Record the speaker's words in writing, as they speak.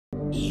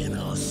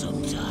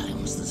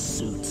Sometimes the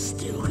suit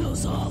still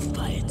goes off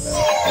by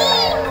itself.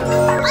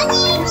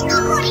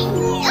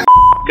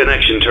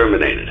 Connection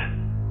terminated.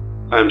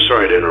 I'm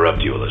sorry to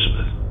interrupt you,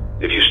 Elizabeth,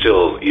 if you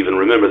still even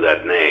remember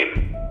that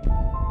name.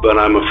 But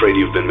I'm afraid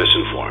you've been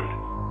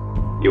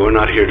misinformed. You are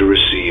not here to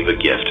receive a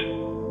gift,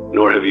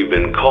 nor have you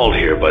been called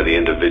here by the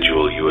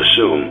individual you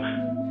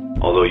assume,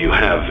 although you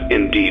have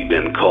indeed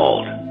been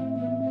called.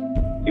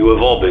 You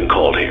have all been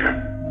called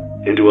here,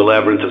 into a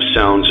labyrinth of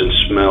sounds and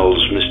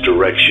smells,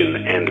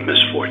 misdirection and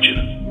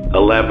misfortune. A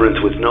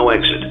labyrinth with no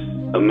exit,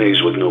 a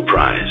maze with no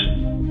prize.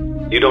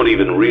 You don't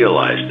even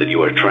realize that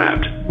you are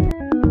trapped.